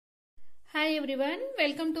everyone,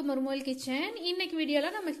 welcome to Murmol Kitchen. இன்னைக்கு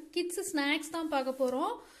வீடியோல நம்ம kids snacks தான் பார்க்க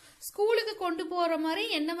போறோம். ஸ்கூலுக்கு கொண்டு போற மாதிரி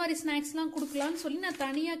என்ன மாதிரி ஸ்நாக்ஸ்லாம் கொடுக்கலாம்னு சொல்லி நான்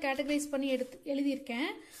தனியா கேட்டகரைஸ் பண்ணி எழுதி இருக்கேன்.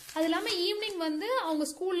 அது இல்லாம ஈவினிங் வந்து அவங்க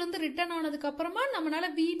ஸ்கூல்ல இருந்து ரிட்டர்ன் ஆனதுக்கு அப்புறமா நம்மளால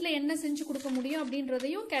வீட்ல என்ன செஞ்சு கொடுக்க முடியும்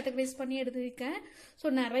அப்படின்றதையும் கேட்டகரைஸ் பண்ணி எழுதியிருக்கேன்.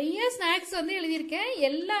 ஸோ நிறைய ஸ்நாக்ஸ் வந்து எழுதியிருக்கேன்.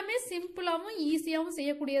 எல்லாமே சிம்பிளாகவும் ஈஸியாகவும்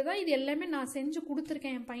செய்யக்கூடியதா. இது எல்லாமே நான் செஞ்சு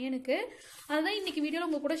கொடுத்துருக்கேன் என் பையனுக்கு. அதுதான் இன்னைக்கு வீடியோவில்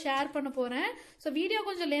உங்க கூட ஷேர் பண்ண போறேன். ஸோ வீடியோ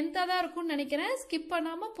கொஞ்சம் லென்த்தாக தான் இருக்கும்னு நினைக்கிறேன். ஸ்கிப்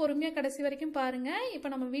பண்ணாம பொறுமையா கடைசி வரைக்கும் பாருங்க. இப்போ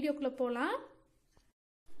நம்ம வீடியோக்குள்ள போகலாம்.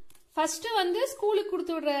 ஃபர்ஸ்ட் வந்து ஸ்கூலுக்கு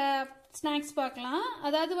கொடுத்து விடுற ஸ்நாக்ஸ் பார்க்கலாம்.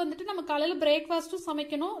 அதாவது வந்துட்டு நம்ம காலையில் பிரேக்ஃபாஸ்ட்டும்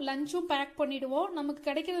சமைக்கணும், லஞ்சும் பேக் பண்ணிடுவோம். நமக்கு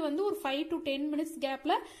கிடைக்கிறது வந்து ஒரு 5 to 10 minutes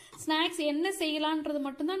கேப்ல ஸ்நாக்ஸ் என்ன செய்யலான்றது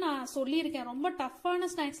மட்டும்தான் நான் சொல்லியிருக்கேன். ரொம்ப டஃப்பான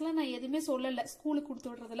ஸ்நாக்ஸ்லாம் நான் எதுவுமே சொல்லலை ஸ்கூலுக்கு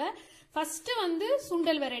கொடுத்து விடுறதுல. ஃபர்ஸ்ட் வந்து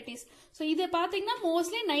சுண்டல் வெரைட்டிஸ். ஸோ இதை பார்த்தீங்கன்னா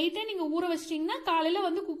மோஸ்ட்லி நைட்டே நீங்க ஊற வச்சிட்டீங்கன்னா காலையில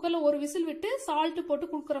வந்து குக்கர்ல ஒரு விசில் விட்டு சால்ட் போட்டு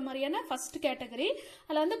கொடுக்குற மாதிரியான ஃபர்ஸ்ட் கேட்டகரி.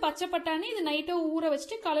 அதில் வந்து பச்சை பட்டாணி இது நைட்டை ஊற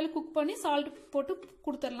வச்சுட்டு காலையில குக் பண்ணி சால்ட் போட்டு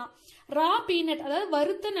கொடுத்துடலாம். ரா பீனட், அதாவது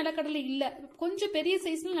வறுத்த நிலக்கடலை இல்ல, கொஞ்சம் பெரிய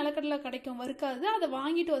சைஸ்ல நிலக்கடலை கிடைக்கும் வறுக்காது. அதை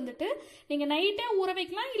வாங்கிட்டு வந்துட்டு நீங்க நைட்டே ஊற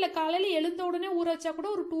வைக்கலாம், இல்ல காலையில எழுந்த உடனே ஊற வச்சா கூட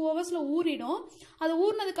ஒரு 2 hours ஊறிடும். அது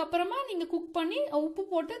ஊறினதுக்கு அப்புறமா நீங்க குக் பண்ணி உப்பு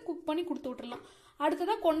போட்டு குக் பண்ணி கொடுத்து விட்டுறலாம்.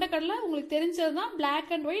 அடுத்ததா கொண்டக்கடலை, உங்களுக்கு தெரிஞ்சதுதான்,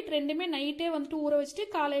 பிளாக் அண்ட் ஒயிட் ரெண்டுமே நைட்டே வந்துட்டு ஊற வச்சுட்டு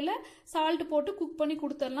காலையில சால்ட் போட்டு குக் பண்ணி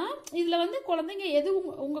கொடுத்துடலாம். இதுல வந்து குழந்தைங்க எது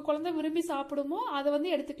உங்க குழந்தை விரும்பி சாப்பிடுமோ அதை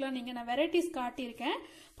வந்து எடுத்துக்கலாம். நீங்க நான் வெரைட்டிஸ் காட்டியிருக்கேன்.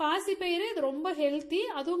 பாசிப்பயிறு இது ரொம்ப ஹெல்த்தி.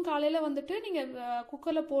 அதுவும் காலையில வந்துட்டு நீங்க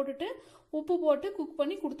குக்கர்ல போட்டுட்டு உப்பு போட்டு குக்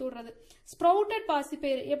பண்ணி கொடுத்து விடுறது. ஸ்ப்ரவுட்டட்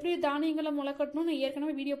பாசிப்பயிறு எப்படி தானியங்களை முளைக்கட்டணும்னு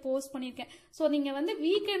ஏற்கனவே வீடியோ போஸ்ட் பண்ணியிருக்கேன். ஸோ நீங்க வந்து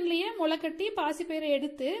வீக்கெண்ட்லயே முளைக்கட்டி பாசிப்பயிறு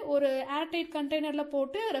எடுத்து ஒரு ஏர்டைட் கண்டெய்னர்ல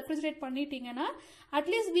போட்டு ரெஃப்ரிஜரேட் பண்ணிட்டீங்கன்னா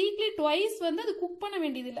அட்லீஸ்ட் வீக்லி ட்வைஸ் வந்து அது குக் பண்ண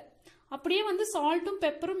வேண்டியதில்லை. அப்படியே வந்து சால்ட்டும்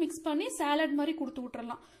பெப்பரும் மிக்ஸ் பண்ணி சாலட் மாதிரி கொடுத்து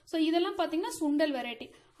விட்டுறலாம். ஸோ இதெல்லாம் பார்த்தீங்கன்னா சுண்டல் வெரைட்டி.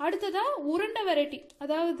 அடுத்ததா உருண்டை வெரைட்டி.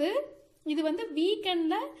 அதாவது இது வந்து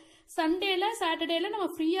வீக்கெண்ட்ல சண்டேல சாட்டர்டேல நம்ம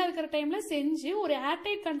ஃப்ரீயா இருக்கிற டைம்ல செஞ்சு ஒரு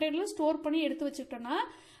ஏர்டைட் கண்டெய்னர்ல ஸ்டோர் பண்ணி எடுத்து வச்சுக்கிட்டோம்னா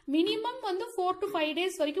மினிமம் வந்து 4 to 5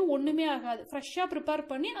 days வரைக்கும் ஒண்ணுமே ஆகாது. ஃப்ரெஷ்ஷா ப்ரிப்பேர்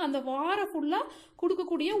பண்ணி அந்த வாரம் ஃபுல்லா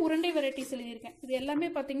கொடுக்கக்கூடிய உருண்டை வெரைட்டிஸ் எழுதியிருக்கேன். இது எல்லாமே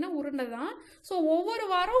பாத்தீங்கன்னா உருண்டை தான். ஸோ ஒவ்வொரு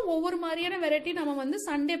வாரம் ஒவ்வொரு மாதிரியான வெரைட்டி நம்ம வந்து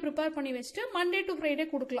சண்டே ப்ரிப்பேர் பண்ணி வச்சுட்டு மண்டே டு ஃப்ரைடே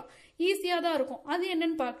கொடுக்கலாம். ஈஸியா தான் இருக்கும். அது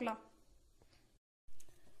என்னன்னு பார்க்கலாம்.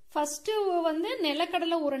 ஃபர்ஸ்ட் வந்து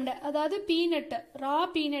நிலக்கடலை உருண்டை, அதாவது பீனட், ரா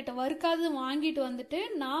பீனட் வறுக்காது வாங்கிட்டு வந்துட்டு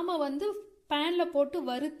நாம வந்து பேன்ல போட்டு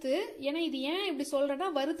வறுத்து, ஏன்னா இது ஏன் இப்படி சொல்றேன்னா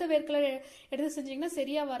வறுத்த வேர்க்கடலை எடுத்து செஞ்சீங்கன்னா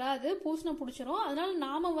சரியா வராது, பூசணம் பிடிச்சிரும். அதனால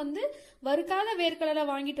நாம வந்து வறுக்காத வேர்க்கடலை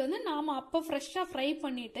வாங்கிட்டு வந்து நாம அப்போ ஃப்ரெஷ்ஷா ஃப்ரை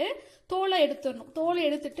பண்ணிட்டு தோலை எடுத்துடணும். தோலை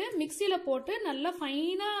எடுத்துட்டு மிக்சியில போட்டு நல்லா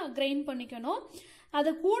ஃபைனா கிரைண்ட் பண்ணிக்கணும்.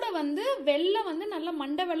 அது கூட வந்து வெல்லம் வந்து நல்லா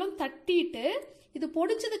மண்டை வெல்லம் தட்டிட்டு இது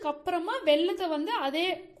பொடிச்சதுக்கு அப்புறமா வெல்லத்தை வந்து அதே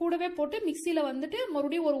கூடவே போட்டு மிக்சியில வந்துட்டு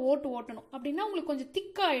மறுபடியும் ஒரு ஓட்டணும். அப்படின்னா உங்களுக்கு கொஞ்சம்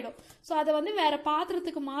திக்காயிடும். ஸோ அதை வந்து வேற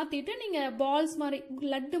பாத்திரத்துக்கு மாத்திட்டு நீங்க பால்ஸ் மாதிரி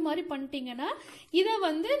லட்டு மாதிரி பண்ணிட்டீங்கன்னா இதை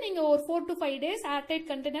வந்து நீங்க ஒரு 4 to 5 days ஏர்டைட்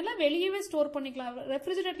கண்டெய்னர்ல வெளியவே ஸ்டோர் பண்ணிக்கலாம்.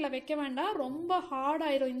 ரெஃப்ரிஜரேட்டர்ல வைக்க வேண்டாம், ரொம்ப ஹார்ட்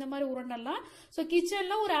ஆயிரும் இந்த மாதிரி உருண்டெல்லாம். ஸோ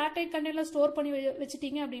கிச்சன்ல ஒரு ஏர்டைட் கண்டெய்னர்ல ஸ்டோர் பண்ணி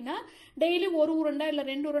வச்சுட்டீங்க அப்படின்னா டெய்லி ஒரு உருண்டை இல்ல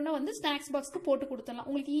 2 உருண்டை வந்து ஸ்நாக்ஸ் பாக்ஸ்க்கு போட்டு கொடுத்துடலாம்.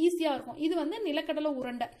 உங்களுக்கு ஈஸியா இருக்கும். இது வந்து நிலக்கடலை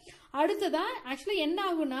உருண்டை. அடுத்ததான் ஆக்சுவலி என்ன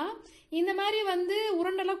ஆகுனா இந்த மாதிரி வந்து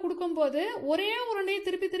உருண்டெல்லாம் கொடுக்கும் போது ஒரே உருண்டையை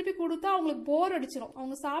திருப்பி திருப்பி கொடுத்தா அவங்களுக்கு போர் அடிச்சிடும்,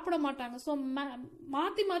 அவங்க சாப்பிட மாட்டாங்க. ஸோ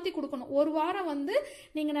மாத்தி மாத்தி கொடுக்கணும். ஒரு வாரம் வந்து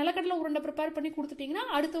நீங்க நிலக்கடலை உருண்டை ப்ரிப்பேர் பண்ணி கொடுத்துட்டீங்கன்னா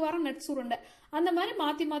அடுத்த வாரம் நட்ஸ் உருண்டை, அந்த மாதிரி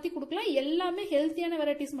மாத்தி மாத்தி கொடுக்கலாம். எல்லாமே ஹெல்த்தியான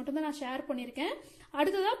வெரைட்டிஸ் மட்டும் தான் நான் ஷேர் பண்ணியிருக்கேன்.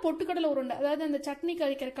 அடுத்ததான் பொட்டுக்கடலை உருண்டை, அதாவது அந்த சட்னி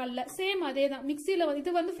கறிக்கிற கல்ல சேம் அதே தான். மிக்சியில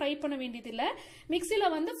இது வந்து ஃப்ரை பண்ண வேண்டியது இல்லை, மிக்சியில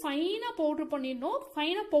வந்து ஃபைனா பவுடர் பண்ணிடணும்.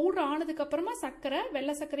 ஃபைனா பவுடர் ஆனதுக்கு அப்புறமா சர்க்கரை,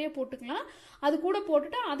 வெள்ளை சர்க்கரையை போட்டுக்கலாம். அது கூட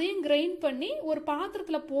போட்டுட்டு அதையும் கிரைண்ட் பண்ணி ஒரு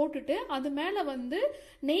பாத்திரத்துல போட்டுட்டு அது மேல வந்து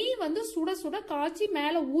நெய் வந்து சுட சுட காய்ச்சி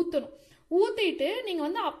மேல ஊத்தணும். ஊத்திட்டு நீங்க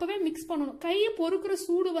வந்து அப்பவே மிக்ஸ் பண்ணணும். கையை பொறுக்கிற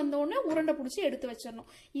சூடு வந்தோடனே உருண்டை பிடிச்சி எடுத்து வச்சிடணும்.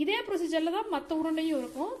 இதே ப்ரொசீஜர்ல தான் மற்ற உருண்டையும்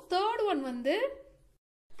இருக்கும். தேர்ட் ஒன் வந்து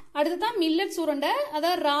அடுத்ததான் மில்லட்ஸ் உருண்டை.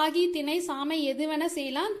 அதாவது ராகி, திணை, சாமை எது வேணா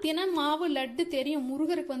செய்யலாம். தினை மாவு லட்டு தெரியும்,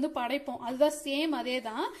 முருகருக்கு வந்து படைப்போம். அதுதான் சேம் அதே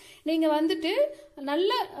தான். நீங்க வந்துட்டு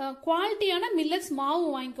நல்ல குவாலிட்டியான மில்லட்ஸ் மாவு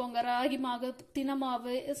வாங்கிக்கோங்க. ராகி மாவு, தினை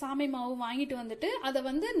மாவு, சாமை மாவு வாங்கிட்டு வந்துட்டு அதை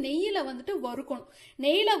வந்து நெய்யில வந்துட்டு வறுக்கணும்.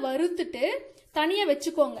 நெய்யில வறுத்துட்டு தனியா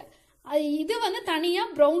வச்சுக்கோங்க. இது வந்து தனியா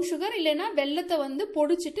ப்ரௌன் சுகர் இல்லைன்னா வெல்லத்தை வந்து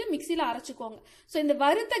பொடிச்சிட்டு மிக்சியில அரைச்சுக்கோங்க. ஸோ இந்த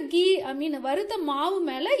வறுத்த வறுத்த மாவு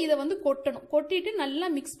மேல இதை வந்து கொட்டணும். கொட்டிட்டு நல்லா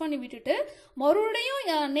மிக்ஸ் பண்ணி விட்டுட்டு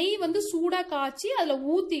மறுபடியும் நெய் வந்து சூடா காய்ச்சி அதுல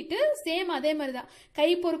ஊத்திட்டு சேம் அதே மாதிரி தான் கை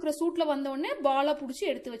பொறுக்கிற சூட்ல வந்த உடனே பாலா பிடிச்சி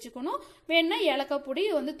எடுத்து வச்சுக்கணும். வேணா ஏலக்காய் பொடி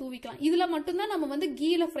வந்து தூவிக்கலாம். இதுல மட்டும்தான் நம்ம வந்து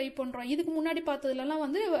கீல ஃப்ரை பண்றோம். இதுக்கு முன்னாடி பார்த்ததுலாம்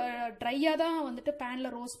வந்து ட்ரையா தான் வந்துட்டு பேன்ல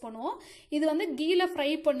ரோஸ்ட் பண்ணுவோம். இது வந்து கீல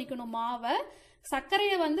ஃப்ரை பண்ணிக்கணும். மாவை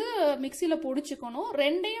சர்க்கரையை வந்து மிக்சியில பொடிச்சுக்கணும்.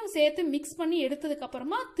 ரெண்டையும் சேர்த்து மிக்ஸ் பண்ணி எடுத்ததுக்கு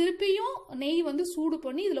அப்புறமா திருப்பியும் நெய் வந்து சூடு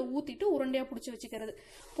பண்ணி இதுல ஊத்திட்டு உருண்டையா பிடிச்சி வச்சுக்கிறது.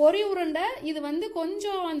 பொரி உருண்டை இது வந்து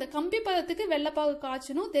கொஞ்சம் அந்த கம்பி பதத்துக்கு வெள்ளைப்பாகு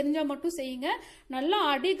காய்ச்சணும். தெரிஞ்சா மட்டும் செய்யுங்க. நல்லா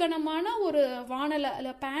அடிகனமான ஒரு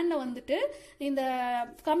வானல பேன்ல வந்துட்டு இந்த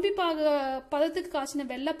கம்பி பாகு பதத்துக்கு காய்ச்சின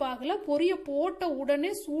வெள்ளைப்பாகுல பொரிய போட்ட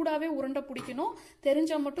உடனே சூடாவே உருண்டை பிடிக்கணும்.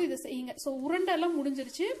 தெரிஞ்சா மட்டும் இதை செய்யுங்க. ஸோ உருண்டை எல்லாம்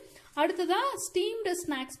முடிஞ்சிருச்சு. அடுத்ததான் ஸ்டீம்டு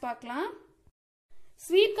ஸ்நாக்ஸ் பார்க்கலாம்.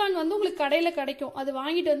 ஸ்வீட் கார்ன் வந்து உங்களுக்கு கடையில் கிடைக்கும். அது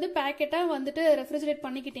வாங்கிட்டு வந்து பேக்கெட்டாக வந்துட்டு ரெஃப்ரிஜரேட்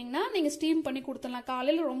பண்ணிக்கிட்டிங்கன்னா நீங்கள் ஸ்டீம் பண்ணி கொடுத்துடலாம்.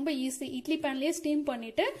 காலையில் ரொம்ப ஈஸி. இட்லி பேன்லேயே ஸ்டீம்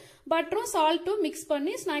பண்ணிவிட்டு பட்டரும் சால்ட்டும் மிக்ஸ்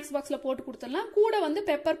பண்ணி ஸ்நாக்ஸ் பாக்ஸில் போட்டு கொடுத்துடலாம். கூட வந்து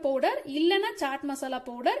பெப்பர் பவுடர் இல்லைன்னா சாட் மசாலா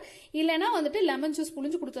பவுடர் இல்லைன்னா வந்துட்டு லெமன் ஜூஸ்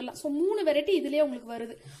புளிஞ்சு கொடுத்துடலாம். ஸோ 3 வெரைட்டி இதுலேயே உங்களுக்கு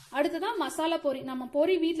வருது. அடுத்ததான் மசாலா பொரி. நம்ம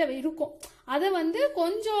பொரி வீட்டில் இருக்கும். அதை வந்து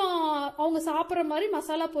கொஞ்சம் அவங்க சாப்பிட்ற மாதிரி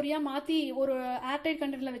மசாலா பொரியாக மாற்றி ஒரு ஏர்டைட்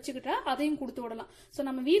கண்டெய்னரில் வச்சுக்கிட்டா அதையும் கொடுத்து விடலாம். ஸோ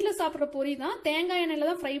நம்ம வீட்டில் சாப்பிட்ற பொரி தான் தேங்காய் எண்ணெயில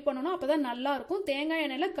தான் ஃப்ரை பண்ணணும். அப்பதான் நல்லா இருக்கும். தேங்காய்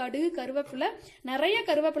எண்ணெயில கடுகு கருவேப்பிலை நிறைய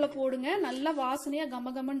கருவேப்பிலை போடுங்க. நல்லா வாசனையா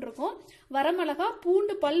கமகமன்னு இருக்கும். வரமிளகா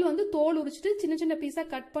பூண்டு பல் வந்து தோல் உரிச்சிட்டு சின்ன சின்ன பீஸா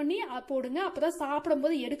கட் பண்ணி போடுங்க. அப்பதான் சாப்பிடும்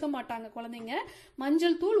போது எடுக்க மாட்டாங்க குழந்தைங்க.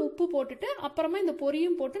 மஞ்சள் தூள் உப்பு போட்டுட்டு அப்புறமா இந்த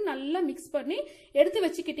பொரியும் போட்டு நல்லா மிக்ஸ் பண்ணி எடுத்து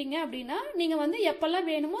வச்சுக்கிட்டீங்க அப்படின்னா நீங்க வந்து எப்பெல்லாம்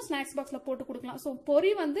வேணுமோ ஸ்நாக்ஸ் பாக்ஸ்ல போட்டு கொடுக்கலாம். ஸோ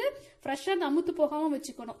பொரி வந்து ஃப்ரெஷ்ஷா அமுத்து போகாம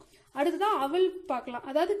வச்சுக்கணும். அடுத்ததான் அவல் பார்க்கலாம்.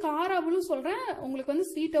 அதாவது கார அவலும் சொல்றேன், உங்களுக்கு வந்து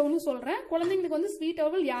ஸ்வீட் அவலும் சொல்றேன். குழந்தைங்களுக்கு வந்து ஸ்வீட்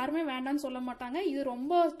அவல் யாருமே வேண்டாம்னு சொல்ல மாட்டாங்க. இது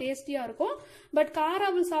ரொம்ப டேஸ்டியா இருக்கும். பட் கார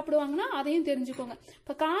அவல் சாப்பிடுவாங்கன்னா அதையும் தெரிஞ்சுக்கோங்க.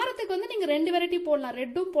 இப்ப காரத்துக்கு வந்து நீங்க 2 வெரைட்டி போடலாம்.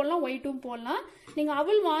 ரெட்டும் போடலாம், ஒயிட்டும் போடலாம். நீங்க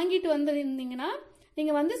அவல் வாங்கிட்டு வந்திருந்தீங்கன்னா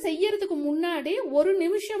நீங்க வந்து செய்யறதுக்கு முன்னாடி 1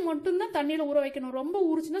 நிமிஷம் மட்டும்தான் தண்ணியில ஊற வைக்கணும். ரொம்ப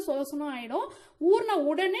ஊறிச்சுன்னா சொசனம் ஆயிடும். ஊறின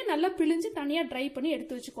உடனே நல்லா பிழிஞ்சு தனியா ட்ரை பண்ணி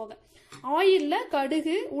எடுத்து வச்சுக்கோங்க. ஆயில்ல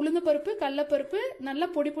கடுகு, உளுந்து பருப்பு, கடலைப்பருப்பு, நல்லா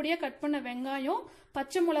பொடி பொடியா கட் பண்ண வெங்காயம்,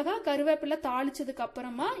 பச்சை மிளகா, கருவேப்பிலை தாளிச்சதுக்கு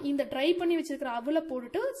அப்புறமா இந்த ட்ரை பண்ணி வச்சிருக்கிற அவலை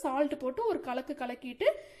போட்டுட்டு சால்ட் போட்டு ஒரு கலக்கிட்டு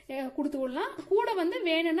கொடுத்து விடலாம். கூட வந்து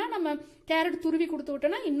வேணும்னா நம்ம கேரட் துருவி கொடுத்து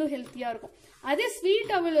விட்டோம்னா இன்னும் ஹெல்த்தியா இருக்கும். அதே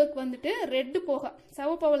ஸ்வீட் அவலுக்கு வந்துட்டு ரெட் போக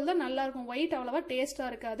சிவப்பு அவல் தான் நல்லா இருக்கும். ஒயிட் அவ்வளவா டேஸ்டா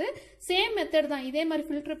இருக்காது. சேம் மெத்தட் தான். இதே மாதிரி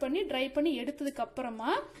ஃபில்டர் பண்ணி ட்ரை பண்ணி எடுத்ததுக்கு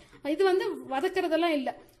அப்புறமா இது வந்து வதக்கிறதெல்லாம்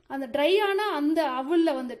இல்லை. அந்த ட்ரையான அந்த அவல்ல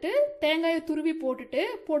வந்துட்டு தேங்காயை துருவி போட்டுட்டு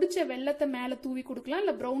பொடிச்ச வெல்லத்தை மேலே தூவி கொடுக்கலாம்.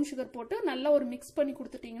 இல்லை ப்ரௌன் சுகர் போட்டு நல்லா ஒரு மிக்ஸ் பண்ணி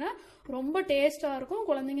கொடுத்துட்டீங்கன்னா ரொம்ப டேஸ்டா இருக்கும்.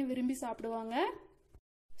 குழந்தைங்க விரும்பி சாப்பிடுவாங்க.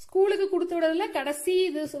 ஸ்கூலுக்கு கொடுத்து விடுறதுல கடைசி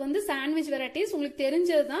இது வந்து சாண்ட்விச் வெரைட்டிஸ். உங்களுக்கு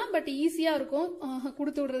தெரிஞ்சது தான், பட் ஈஸியா இருக்கும்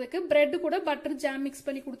கொடுத்து விடுறதுக்கு. பிரெட் கூட பட்டர் ஜாம் மிக்ஸ்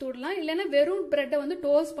பண்ணி கொடுத்து விடலாம். இல்லைன்னா வெறும் பிரெட்டை வந்து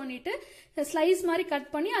டோஸ்ட் பண்ணிட்டு ஸ்லைஸ் மாதிரி கட்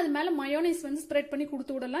பண்ணி அது மேல மயோனைஸ் வந்து ஸ்ப்ரெட் பண்ணி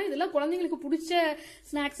கொடுத்து விடலாம். இதெல்லாம் குழந்தைங்களுக்கு பிடிச்ச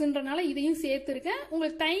ஸ்நாக்ஸ்ன்றனால இதையும் சேர்த்துருக்கேன்.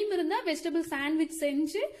 உங்களுக்கு டைம் இருந்தா வெஜிடபிள் சாண்ட்விச்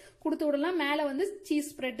செஞ்சு கொடுத்து விடலாம். மேல வந்து சீஸ்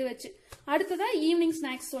ஸ்ப்ரெட் வச்சு. அடுத்ததா ஈவினிங்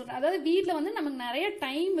ஸ்நாக்ஸ் சொல்றேன். அதாவது வீட்டுல வந்து நமக்கு நிறைய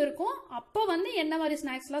டைம் இருக்கும். அப்போ வந்து என்ன மாதிரி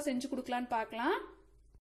ஸ்நாக்ஸ் எல்லாம் செஞ்சு கொடுக்கலான்னு பார்க்கலாம்.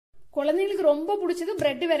 குழந்தைங்களுக்கு ரொம்ப பிடிச்சது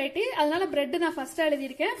பிரெட் வெரைட்டி. அதனால பிரெட் நான் ஃபர்ஸ்ட்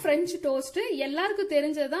எழுதியிருக்கேன். பிரெஞ்சு டோஸ்ட் எல்லாருக்கும்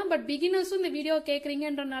தெரிஞ்சதுதான். பட் பிகினர்ஸும் இந்த வீடியோ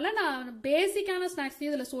கேட்குறீங்கன்றனால நான் பேசிக்கான ஸ்நாக்ஸ்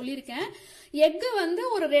இதுல சொல்லியிருக்கேன். எக்கு வந்து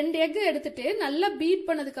ஒரு 2 எக்கு எடுத்துட்டு நல்லா பீட்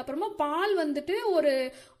பண்ணதுக்கு அப்புறமா பால் வந்துட்டு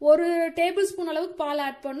ஒரு டேபிள் ஸ்பூன் அளவுக்கு பால்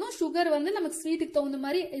ஆட் பண்ணும். சுகர் வந்து நமக்கு ஸ்வீட்டுக்கு தகுந்த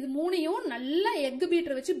மாதிரி இது 3ஐயும் நல்லா எக்கு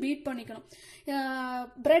பீட்டர் வச்சு பீட் பண்ணிக்கணும்.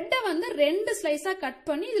 பிரெட்டை வந்து 2 ஸ்லைஸா கட்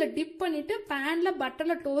பண்ணி இதுல டிப் பண்ணிட்டு பேன்ல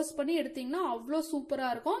பட்டர்ல டோஸ்ட் பண்ணி எடுத்தீங்கன்னா அவ்வளோ சூப்பரா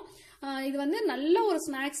இருக்கும். இது வந்து நல்ல ஒரு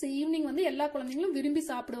ஸ்நாக்ஸ். ஈவினிங் வந்து எல்லா குழந்தைங்களும் விரும்பி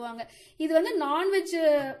சாப்பிடுவாங்க. இது வந்து நான்வெஜ்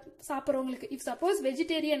சாப்பிட்றவங்களுக்கு, இஃப் சப்போஸ்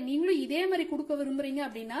வெஜிடேரியன் நீங்களும் இதே மாதிரி கொடுக்க விரும்புறீங்க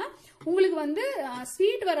அப்படின்னா உங்களுக்கு வந்து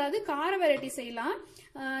ஸ்வீட் வராது, கார வெரைட்டி செய்யலாம்.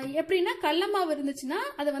 எப்படின்னா கடல மாவு இருந்துச்சுன்னா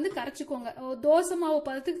அதை வந்து கரைச்சிக்கோங்க. தோசை மாவு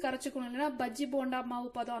பதத்துக்கு கரைச்சிக்கணும். இல்லைன்னா பஜ்ஜி போண்டா மாவு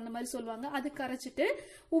பதம் அந்த மாதிரி சொல்லுவாங்க. அது கரைச்சிட்டு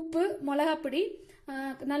உப்பு, மிளகாப்பொடி,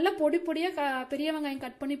 நல்லா பொடி பொடியா பெரிய வெங்காயம்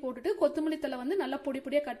கட் பண்ணி போட்டுட்டு கொத்தமல்லி தழை வந்து நல்லா பொடி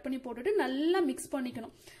பொடியா கட் பண்ணி போட்டுட்டு நல்லா மிக்ஸ்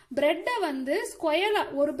பண்ணிக்கணும். பிரெட்டை வந்து ஸ்கொயரா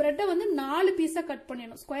ஒரு பிரெட்டை வந்து 4 பீஸா கட்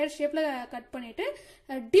பண்ணிடணும். ஸ்கொயர் ஷேப்ல கட் பண்ணிட்டு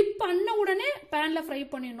டிப் பண்ண உடனே பேன்ல ஃப்ரை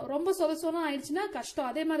பண்ணிடணும். ரொம்ப சொதசோதம் ஆயிடுச்சுன்னா கஷ்டம்.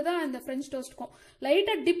 அதே மாதிரி தான் இந்த பிரெஞ்ச் டோஸ்ட்க்கும்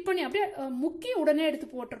லைட்டா டிப் பண்ணி அப்படியே முக்கி உடனே எடுத்து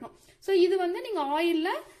போட்டுடணும். ஸோ இது வந்து நீங்க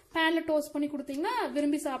ஆயில்ல பேன்ல டோஸ்ட் பண்ணி கொடுத்தீங்கன்னா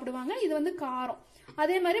விரும்பி சாப்பிடுவாங்க. இது வந்து காரம்.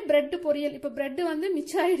 அதே மாதிரி பிரெட் பொரியல். இப்போ பிரெட் வந்து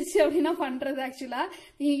மிச்சம் ஆயிடுச்சு அப்படின்னா பண்றது ஆக்சுவலா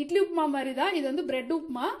இட்லி உப்புமா மாதிரி தான். இது வந்து பிரெட்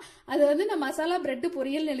உப்புமா. அது வந்து நான் மசாலா பிரெட்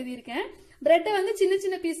பொரியல் எழுதியிருக்கேன். பிரெட்டை வந்து சின்ன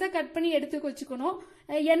சின்ன பீஸா கட் பண்ணி எடுத்து வச்சுக்கணும்.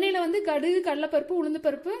 எண்ணெயில வந்து கடுகு, கடலைப்பருப்பு, உளுந்து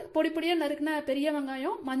பருப்பு, பொடி பொடியா நறுக்கின பெரிய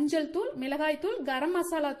வெங்காயம், மஞ்சள் தூள், மிளகாய் தூள், கரம்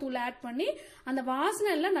மசாலா தூள் ஆட் பண்ணி அந்த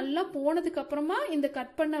வாசனை எல்லாம் நல்லா போனதுக்கு அப்புறமா இந்த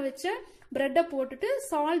கட் பண்ண வச்ச பிரெட்டை போட்டுட்டு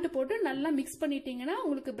சால்ட் போட்டு நல்லா மிக்ஸ் பண்ணிட்டீங்கன்னா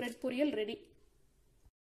உங்களுக்கு பிரெட் பொரியல் ரெடி.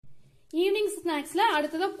 ஈவினிங் ஸ்நாக்ஸ்ல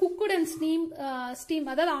அடுத்ததா குக்குட் அண்ட் ஸ்டீம்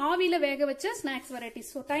அதாவது ஆவியில வேக வச்ச ஸ்நாக்ஸ் வெரைட்டிஸ்.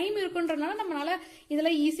 ஸோ டைம் இருக்குன்றதுனால நம்மளால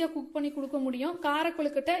இதெல்லாம் ஈஸியா குக் பண்ணி கொடுக்க முடியும். கார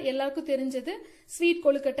கொழுக்கட்டை எல்லாருக்கும் தெரிஞ்சது, ஸ்வீட்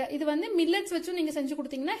கொழுக்கட்டை. இது வந்து மில்லட்ஸ் வச்சும் நீங்க செஞ்சு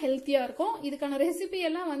கொடுத்தீங்கன்னா ஹெல்த்தியா இருக்கும். இதுக்கான ரெசிபி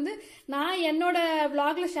எல்லாம் வந்து நான் என்னோட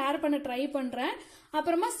விளாக்ல ஷேர் பண்ண ட்ரை பண்றேன்.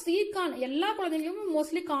 அப்புறமா ஸ்வீட் கார்ன் எல்லா குழந்தைங்களுக்கும்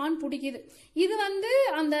மோஸ்ட்லி கார்ன் பிடிக்குது. இது வந்து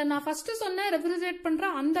அந்த நான் ஃபர்ஸ்ட் சொன்ன ரெஃப்ரிஜரேட்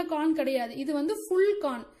பண்ற அந்த கார்ன் கிடையாது. இது வந்து ஃபுல்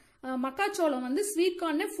கார்ன், மக்காச்சோளம் வந்து ஸ்வீட்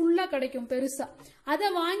கார்னே ஃபுல்லா கிடைக்கும் பெருசா. அதை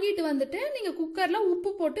வாங்கிட்டு வந்துட்டு நீங்க குக்கர்ல உப்பு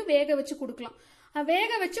போட்டு வேக வச்சு கொடுக்கலாம்.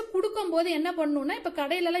 வேக வச்சு கொடுக்கும் போது என்ன பண்ணணும்னா, இப்ப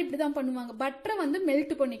கடையில எல்லாம் இப்படிதான் பண்ணுவாங்க, பட்டரை வந்து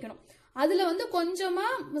மெல்ட் பண்ணிக்கணும். அதுல வந்து கொஞ்சமா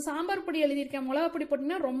சாம்பார் பொடி எழுதியிருக்கேன், மிளகா பொடி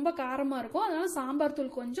போட்டீங்கன்னா ரொம்ப காரமா இருக்கும். அதனால சாம்பார்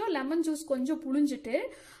தூள் கொஞ்சம், லெமன் ஜூஸ் கொஞ்சம் புழிஞ்சிட்டு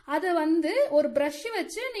அதை வந்து ஒரு பிரஷ்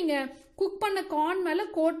வச்சு நீங்க குக் பண்ண கார்ன் மேல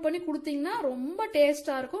கோட் பண்ணி கொடுத்தீங்கன்னா ரொம்ப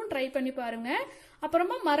டேஸ்டா இருக்கும். ட்ரை பண்ணி பாருங்க.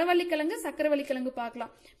 அப்புறமா மரவள்ளிக்கிழங்கு, சக்கரவள்ளிக்கிழங்கு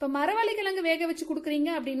பார்க்கலாம். இப்ப மரவள்ளிக்கிழங்கு வேக வச்சு கொடுக்குறீங்க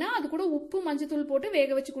அப்படின்னா அது கூட உப்பு மஞ்சத்தூள் போட்டு வேக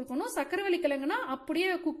வச்சு கொடுக்கணும். சக்கரவள்ளிக்கிழங்குனா அப்படியே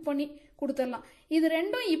குக் பண்ணி கொடுத்துடலாம். இது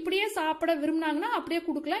ரெண்டும் இப்படியே சாப்பிட விரும்பினாங்கன்னா அப்படியே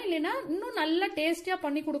கொடுக்கலாம். இல்லைன்னா இன்னும் நல்லா டேஸ்டியா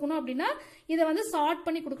பண்ணி கொடுக்கணும் அப்படின்னா இதை வந்து சாட்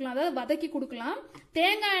பண்ணி கொடுக்கலாம், அதாவது வதக்கி கொடுக்கலாம்.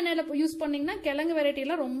 தேங்காய் எண்ணெயில யூஸ் பண்ணீங்கன்னா கிழங்கு வெரைட்டி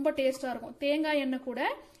எல்லாம் ரொம்ப டேஸ்டா இருக்கும். தேங்காய் எண்ணெய் கூட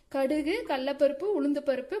கடுகு, கடலைப்பருப்பு, உளுந்து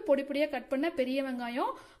பருப்பு, பொடி பொடியா கட் பண்ண பெரிய வெங்காயம்,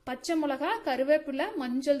 பச்சை மிளகா, கருவேப்பிலை,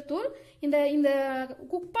 மஞ்சள் தூள், இந்த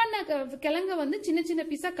குக் பண்ண கிழங்க வந்து சின்ன சின்ன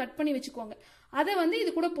பீஸா கட் பண்ணி வச்சுக்கோங்க. அதை வந்து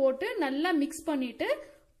இது கூட போட்டு நல்லா மிக்ஸ் பண்ணிட்டு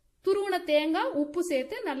துருவன தேங்காய், உப்பு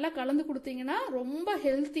சேர்த்து நல்லா கலந்து கொடுத்தீங்கன்னா ரொம்ப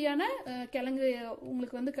ஹெல்த்தியான கிழங்கு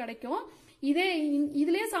உங்களுக்கு வந்து கிடைக்கும்.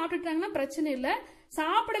 இதுலயே சாப்பிட்டுட்டாங்கன்னா பிரச்சனை இல்லை.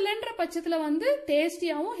 சாப்பிடலன்ற பட்சத்துல வந்து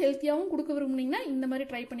டேஸ்டியாவும் ஹெல்த்தியாவும் கொடுக்க விரும்புனீங்கன்னா இந்த மாதிரி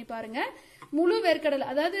ட்ரை பண்ணி பாருங்க. முழு வேர்க்கடலை,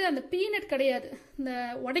 அதாவது அந்த பீனட் கிடையாது, இந்த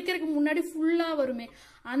உடைக்கிறதுக்கு முன்னாடி ஃபுல்லா வருமே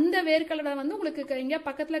அந்த வேர்க்கடலை வந்து உங்களுக்கு எங்க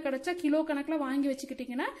பக்கத்துல கிடைச்சா கிலோ கணக்குல வாங்கி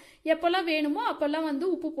வச்சுக்கிட்டீங்கன்னா எப்பெல்லாம் வேணுமோ அப்பெல்லாம் வந்து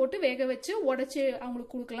உப்பு போட்டு வேக வச்சு உடைச்சு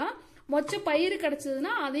அவங்களுக்கு கொடுக்கலாம். மொச்ச பயிறு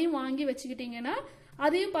கிடைச்சதுன்னா அதையும் வாங்கி வச்சுக்கிட்டீங்கன்னா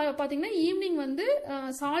அதையும் பாத்தீங்கன்னா ஈவினிங் வந்து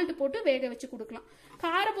சால்ட் போட்டு வேக வச்சு கொடுக்கலாம்.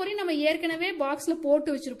 காரப்பொரி நம்ம ஏற்கனவே பாக்ஸ்ல போட்டு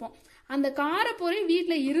வச்சிருப்போம். அந்த காரப்பொரி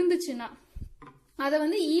வீட்டுல இருந்துச்சுன்னா அதை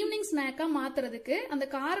வந்து ஈவினிங் ஸ்நாக்கா மாத்துறதுக்கு அந்த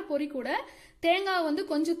காரப்பொரி கூட தேங்காய் வந்து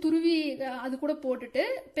கொஞ்சம் துருவி அது கூட போட்டுட்டு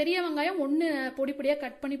பெரிய வெங்காயம் ஒன்று பொடி பொடியா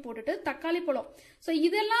கட் பண்ணி போட்டுட்டு தக்காளி பழம். ஸோ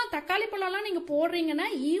இதெல்லாம் தக்காளி பழம்லாம் நீங்க போடுறீங்கன்னா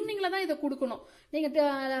ஈவினிங்ல தான் இதை கொடுக்கணும். நீங்க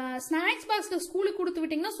ஸ்நாக்ஸ் பாக்ஸ்ல ஸ்கூலுக்கு கொடுத்து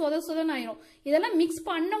விட்டீங்கன்னா சொதன்னு ஆயிரும். இதெல்லாம் மிக்ஸ்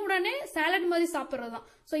பண்ண உடனே சாலட் மாதிரி சாப்பிட்றது தான்.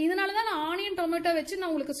 ஸோ இதனாலதான் நான் ஆனியன் டொமேட்டோ வச்சு நான்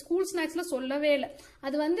உங்களுக்கு ஸ்கூல் ஸ்நாக்ஸ்ல சொல்லவே இல்லை.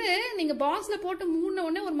 அது வந்து நீங்க பாக்ஸ்ல போட்டு மூடின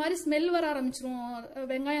உடனே ஒரு மாதிரி ஸ்மெல் வர ஆரம்பிச்சிரும்,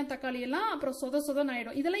 வெங்காயம் தக்காளி எல்லாம், அப்புறம் சொதன்னு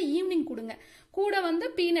ஆயிடும். இதெல்லாம் ஈவினிங் கொடுங்க. கூட வந்து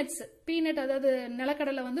பீனட் அதாவது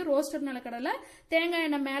நிலக்கடலை வந்து ரோஸ்டட் நிலக்கடலை தேங்காய்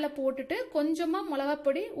எண்ணெய் மேல போட்டுட்டு கொஞ்சமா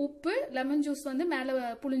மிளகாப்பொடி, உப்பு, லெமன் ஜூஸ் வந்து மேல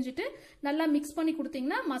புழிஞ்சிட்டு நல்லா மிக்ஸ் பண்ணி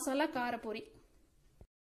கொடுத்தீங்கன்னா மசாலா காரப்பொரி.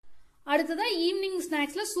 அடுத்ததா ஈவினிங்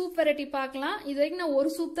ஸ்நாக்ஸ்ல சூப் வெரைட்டி பார்க்கலாம். இது வரைக்கும் நான் ஒரு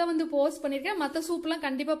சூப் தான் வந்து போஸ்ட் பண்ணிருக்கேன். மற்ற சூப்லாம்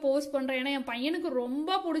கண்டிப்பா போஸ்ட் பண்றேன். ஏன்னா என் பையனுக்கு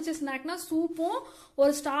ரொம்ப பிடிச்ச ஸ்நாக்னா சூப்பும்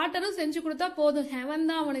ஒரு ஸ்டார்டரும் செஞ்சு கொடுத்தா போதும், ஹெவன்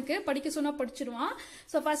தான் அவனுக்கு. படிக்க சொன்னா படிச்சிருவான்.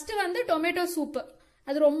 ஸோ ஃபர்ஸ்ட் வந்து டொமேட்டோ சூப்,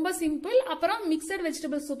 அது ரொம்ப சிம்பிள். அப்புறம் மிக்சட்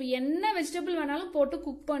வெஜிடபிள் சூப், என்ன வெஜிடபிள் வேணாலும் போட்டு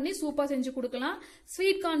குக் பண்ணி சூப்பா செஞ்சு கொடுக்கலாம்.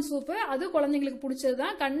 ஸ்வீட் கார்ன் சூப், அது குழந்தைங்களுக்கு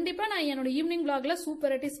பிடிச்சதுதான். கண்டிப்பா நான் என்னோட ஈவினிங் vlogல சூப்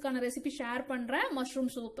வெரைட்டிஸ்க்கான ரெசிபி ஷேர் பண்றேன். Mushroom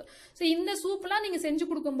soup. ஸோ இந்த சூப்லாம் நீங்க செஞ்சு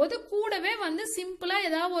கொடுக்கும்போது கூடவே வந்து சிம்பிளா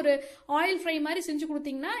ஏதாவது ஒரு ஆயில் ஃப்ரை மாதிரி செஞ்சு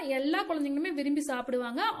கொடுத்தீங்கன்னா எல்லா குழந்தைங்களுமே விரும்பி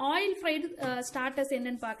சாப்பிடுவாங்க. ஆயில் ஃப்ரைடு ஸ்டார்டர்ஸ்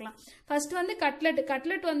என்னன்னு பார்க்கலாம். ஃபர்ஸ்ட் வந்து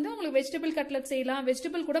கட்லெட் வந்து உங்களுக்கு வெஜிடபிள் கட்லெட் செய்யலாம்.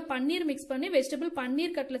 வெஜிடபிள் கூட பன்னீர் மிக்ஸ் பண்ணி வெஜிடபிள்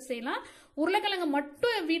பன்னீர் கட்லெட் செய்யலாம். உருளைக்கிழங்கு மட்டும்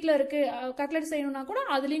வீட்டுல இருக்கு கட்லெட் செய்யணும்னா கூட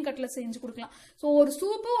அதுலயும் கட்லெட் செஞ்சு கொடுக்கலாம். ஸோ ஒரு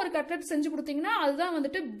சூப்பு ஒரு கட்லெட் செஞ்சு கொடுத்தீங்கன்னா அதுதான்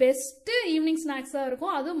வந்துட்டு பெஸ்ட் ஈவினிங் ஸ்நாக்ஸா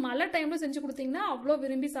இருக்கும். அதுவும் மழை டைம்ல செஞ்சு கொடுத்தீங்கன்னா அவ்வளோ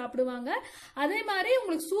விரும்பி சாப்பிடுவாங்க. அதே மாதிரி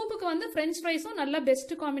உங்களுக்கு சூப்புக்கு வந்து பிரெஞ்ச் ஃப்ரைஸும் நல்ல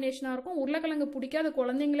பெஸ்ட் காம்பினேஷனா இருக்கும். உருளைக்கிழங்கு பிடிக்காத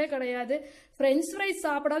குழந்தைங்களே கிடையாது, பிரெஞ்ச் ஃப்ரைஸ்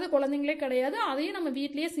சாப்பிடாத குழந்தைங்களே கிடையாது. அதையும் நம்ம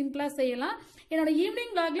வீட்லயே சிம்பிளா செய்யலாம். என்னோட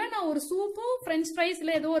ஈவினிங் vlogல நான் ஒரு சூப்பும் பிரெஞ்ச் ஃப்ரைஸ்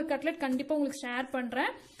இல்ல ஏதோ ஒரு கட்லெட் கண்டிப்பா உங்களுக்கு ஷேர்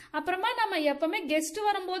பண்றேன். அப்புறமா நம்ம எப்பவுமே கெஸ்ட்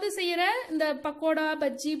வரும்போது செய்யற இந்த பக்கோடா,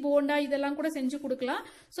 பஜ்ஜி, போண்டா இதெல்லாம் கூட செஞ்சு கொடுக்கலாம்.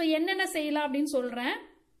 ஸோ என்னென்ன செய்யலாம் அப்படின்னு சொல்றேன்.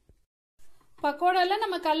 பக்கோடால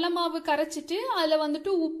நம்ம கடல மாவு கரைச்சிட்டு அதுல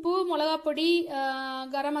வந்துட்டு உப்பு, மிளகாப்பொடி,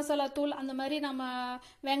 கரம் மசாலா தூள், அந்த மாதிரி நம்ம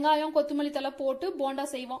வெங்காயம், கொத்தமல்லி தலை போட்டு போண்டா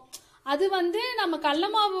செய்வோம். அது வந்து நம்ம கடல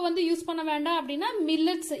மாவு வந்து யூஸ் பண்ண வேண்டாம் அப்படின்னா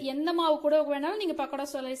மில்லட்ஸ் எந்த மாவு கூட வேணாலும் நீங்க பக்கோடா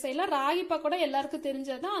செய்யலாம். ராகி பக்கோடா எல்லாருக்கும்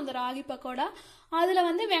தெரிஞ்சதுதான், அந்த ராகி பக்கோடா. அதுல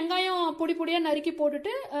வந்து வெங்காயம் பொடி பொடியா நறுக்கி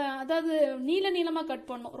போட்டுட்டு, அதாவது நீள நீளமா கட்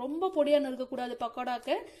பண்ணும், ரொம்ப பொடியா நறுக்க கூடாது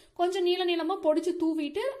பக்கோடாக்கு. கொஞ்சம் நீள நீளமா பொடிச்சு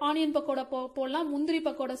தூவிட்டு ஆனியன் பக்கோடா போடலாம், முந்திரி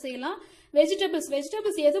பக்கோடா செய்யலாம்.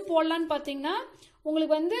 வெஜிடபிள்ஸ் எது போடலான்னு பாத்தீங்கன்னா,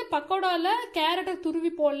 உங்களுக்கு வந்து பக்கோடால கேரட்டை துருவி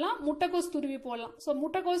போடலாம், முட்டைக்கோஸ் துருவி போடலாம். ஸோ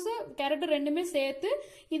முட்டைக்கோஸ் கேரட் ரெண்டுமே சேர்த்து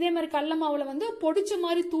இதே மாதிரி கடல மாவுல வந்து பொடிச்ச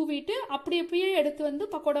மாதிரி தூவிட்டு அப்படியே எடுத்து வந்து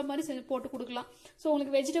பக்கோடா மாதிரி செஞ்சு போட்டு கொடுக்கலாம். ஸோ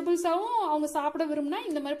உங்களுக்கு வெஜிடபிள்ஸாவும் அவங்க சாப்பிட விரும்பினா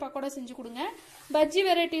இந்த மாதிரி பக்கோடா செஞ்சு கொடுங்க. பஜ்ஜி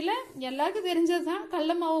வெரைட்டியில எல்லாருக்கும் தெரிஞ்சதுதான்,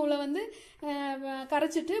 கடல மாவுல வந்து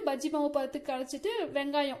கரைச்சிட்டு பஜ்ஜி மாவு பார்த்து கரைச்சிட்டு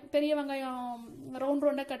பெரிய வெங்காயம்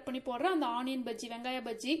ரவுண்டா கட் பண்ணி போடுற அந்த ஆனியன் பஜ்ஜி, வெங்காய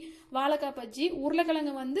பஜ்ஜி, வாழைக்காய் பஜ்ஜி,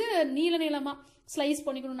 உருளைக்கிழங்கு வந்து நீள நீளமா ஸ்லைஸ்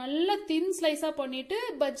பண்ணிக்கணும், நல்லா தின் ஸ்லைஸா பண்ணிட்டு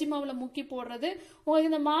பஜ்ஜி மாவுல முக்கி போடுறது. உங்களுக்கு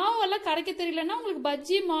இந்த மாவு எல்லாம் கரைக்க தெரியலன்னா உங்களுக்கு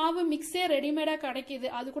பஜ்ஜி மாவு மிக்ஸே ரெடிமேடா கிடைக்குது,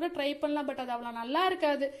 அது கூட ட்ரை பண்ணலாம். பட் அது அவ்வளவு நல்லா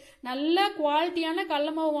இருக்காது. நல்ல குவாலிட்டியான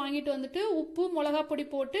கடல மாவு வாங்கிட்டு வந்துட்டு உப்பு மிளகா பொடி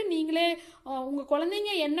போட்டு நீங்களே, உங்க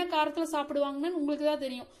குழந்தைங்க என்ன காரத்துல சாப்பிடுவாங்கன்னு உங்களுக்கு தான்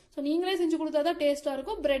தெரியும். ஸோ நீங்களே செஞ்சு கொடுத்தாதான் டேஸ்டா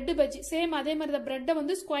இருக்கும். பிரெட் பஜ்ஜி சேம் அதே மாதிரி தான், பிரெட்டை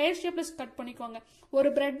வந்து ஸ்கொயர் ஷேப்ல கட் பண்ணிக்கோங்க. ஒரு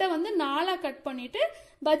பிரெட்டை வந்து 4 கட் பண்ணிட்டு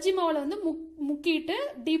பஜ்ஜி மாவுல வந்து முக்கிட்டு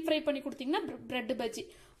டீப் ஃப்ரை பண்ணி கொடுத்தீங்கன்னா பிரெட் பஜ்ஜி.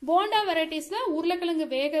 போண்டா வெரைட்டிஸ்ல உருளைக்கிழங்கு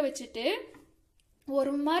வேக வச்சுட்டு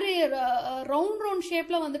ஒரு மாதிரி ரவுண்ட்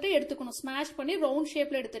ஷேப்ல வந்துட்டு எடுத்துக்கணும், ஸ்மாஷ் பண்ணி ரவுண்ட்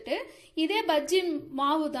ஷேப்ல எடுத்துட்டு, இதே பஜ்ஜி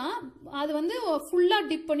மாவு தான், அது வந்து ஃபுல்லா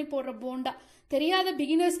டிப் பண்ணி போடுற போண்டா. தெரியாத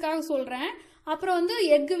பிகினர்ஸ்க்காக சொல்றேன். அப்புறம் வந்து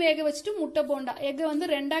எக் வேக வச்சுட்டு முட்டை போண்டா, எக் வந்து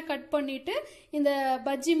 2 கட் பண்ணிட்டு இந்த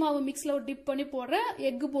பஜ்ஜி மாவு மிக்ஸ்ல டிப் பண்ணி போடுற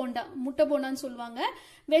எக் போண்டா, முட்டை போண்டான்னு சொல்லுவாங்க.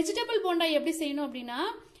 வெஜிடபிள் போண்டா எப்படி செய்யணும் அப்படின்னா,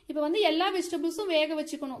 இப்போ வந்து எல்லா வெஜிடபிள்ஸும் வேக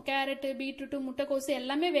வச்சுக்கணும், கேரட், பீட்ரூட், முட்டைக்கோசு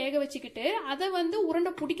எல்லாமே வேக வச்சுக்கிட்டு அதை வந்து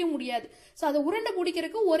உருண்டை பிடிக்க முடியாது. ஸோ அதை உருண்டை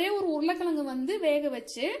பிடிக்கிறதுக்கு ஒரே ஒரு உருளைக்கிழங்கு வந்து வேக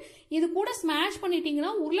வச்சு இது கூட ஸ்மாஷ்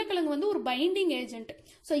பண்ணிட்டீங்கன்னா உருளைக்கிழங்கு வந்து ஒரு பைண்டிங் ஏஜென்ட்.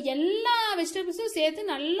 ஸோ எல்லா வெஜிடபிள்ஸும் சேர்த்து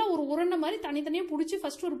நல்லா ஒரு உருண்டை மாதிரி தனித்தனியாக பிடிச்சி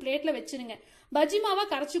ஃபர்ஸ்ட் ஒரு பிளேட்ல வச்சிருங்க. பஜ்ஜி மாவா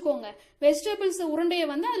கரைச்சிக்கோங்க. வெஜிடபிள்ஸ் உருண்டையை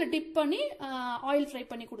வந்து அதில் டிப் பண்ணி ஆயில் ஃப்ரை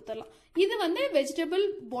பண்ணி கொடுத்துடலாம். இது வந்து வெஜிடபிள்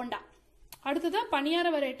போண்டா. அடுத்ததான் பணியார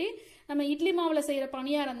வெரைட்டி. நம்ம இட்லி மாவுல செய்யற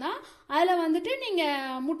பணியாரம் தான். அதுல வந்துட்டு நீங்க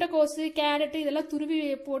முட்டைக்கோசு, கேரட் இதெல்லாம் துருவி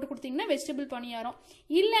போட்டு கொடுத்தீங்கன்னா வெஜிடபிள் பணியாரம்.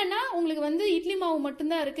 இல்லைன்னா உங்களுக்கு வந்து இட்லி மாவு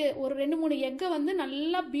மட்டும்தான் இருக்கு, ஒரு 2-3 எக்கை வந்து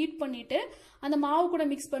நல்லா பீட் பண்ணிட்டு அந்த மாவு கூட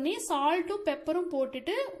மிக்ஸ் பண்ணி சால்ட்டும் பெப்பரும்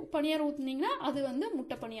போட்டுட்டு பணியாரம் ஊத்துனீங்கன்னா அது வந்து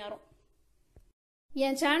முட்டை பணியாரம்.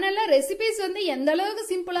 என் சேனல்ல ரெசிபிஸ் வந்து எந்த அளவுக்கு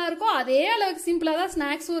சிம்பிளா இருக்கோ அதே அளவுக்கு சிம்பிளா தான்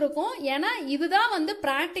ஸ்நாக்ஸும் இருக்கும். ஏன்னா இதுதான் வந்து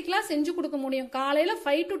பிராக்டிகலா செஞ்சு கொடுக்க முடியும். காலையில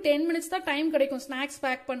 5 to 10 minutes தான் டைம் கிடைக்கும் ஸ்நாக்ஸ்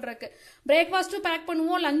பேக் பண்றதுக்கு. பிரேக்ஃபாஸ்ட்டும் பேக்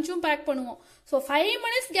பண்ணுவோம், லஞ்சும் பேக் பண்ணுவோம். ஸோ 5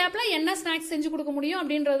 minutes கேப்ல என்ன ஸ்நாக்ஸ் செஞ்சு கொடுக்க முடியும்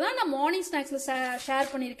அப்படின்றதான் நான் மார்னிங் ஸ்நாக்ஸ்ல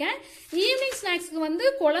ஷேர் பண்ணியிருக்கேன். ஈவினிங் ஸ்நாக்ஸ்க்கு வந்து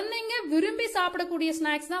குழந்தைங்க விரும்பி சாப்பிடக்கூடிய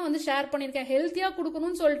ஸ்நாக்ஸ் தான் வந்து ஷேர் பண்ணியிருக்கேன். ஹெல்த்தியா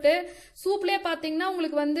கொடுக்கணும்னு சொல்லிட்டு சூப்லயே பாத்தீங்கன்னா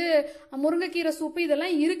உங்களுக்கு வந்து முருங்கைக்கீரை சூப்பு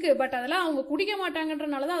இதெல்லாம் இருக்கு. பட் அதெல்லாம் அவங்க குடிக்க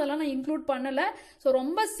மாட்டாங்கன்றனாலதான் அதெல்லாம் நான் இன்க்ளூட் பண்ணல. ஸோ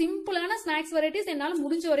ரொம்ப சிம்பிளான ஸ்நாக்ஸ் வெரைட்டிஸ் என்னால்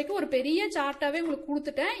முடிஞ்ச வரைக்கும் ஒரு பெரிய சார்ட்டாவே உங்களுக்கு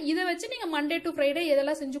கொடுத்துட்டேன். இதை வச்சு நீங்க மண்டே டு ஃப்ரைடே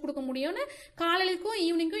எதெல்லாம் செஞ்சு கொடுக்க முடியும்னு காலையிலுக்கும்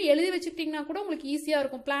ஈவினிங்கும் எழுதி வச்சுக்கிட்டீங்கன்னா கூட உங்களுக்கு ஈஸியா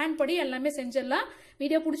இருக்கும். பிளான் படி எல்லாமே செஞ்சிடலாம்.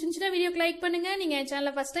 வீடியோ பிடிச்சிருந்துச்சுன்னா வீடியோக்கு லைக் பண்ணுங்க. நீங்க என்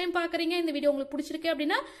சேனலை ஃபர்ஸ்ட் டைம் பாக்குறீங்க, இந்த வீடியோ உங்களுக்கு பிடிச்சிருக்கு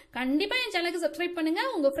அப்படின்னா கண்டிப்பா என் சேனலுக்கு சப்ஸ்கிரைப் பண்ணுங்க.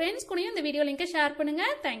 உங்க ஃப்ரெண்ட்ஸ் கூடயும் இந்த வீடியோ லிங்கை ஷேர் பண்ணுங்க.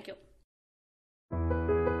 தேங்க்யூ.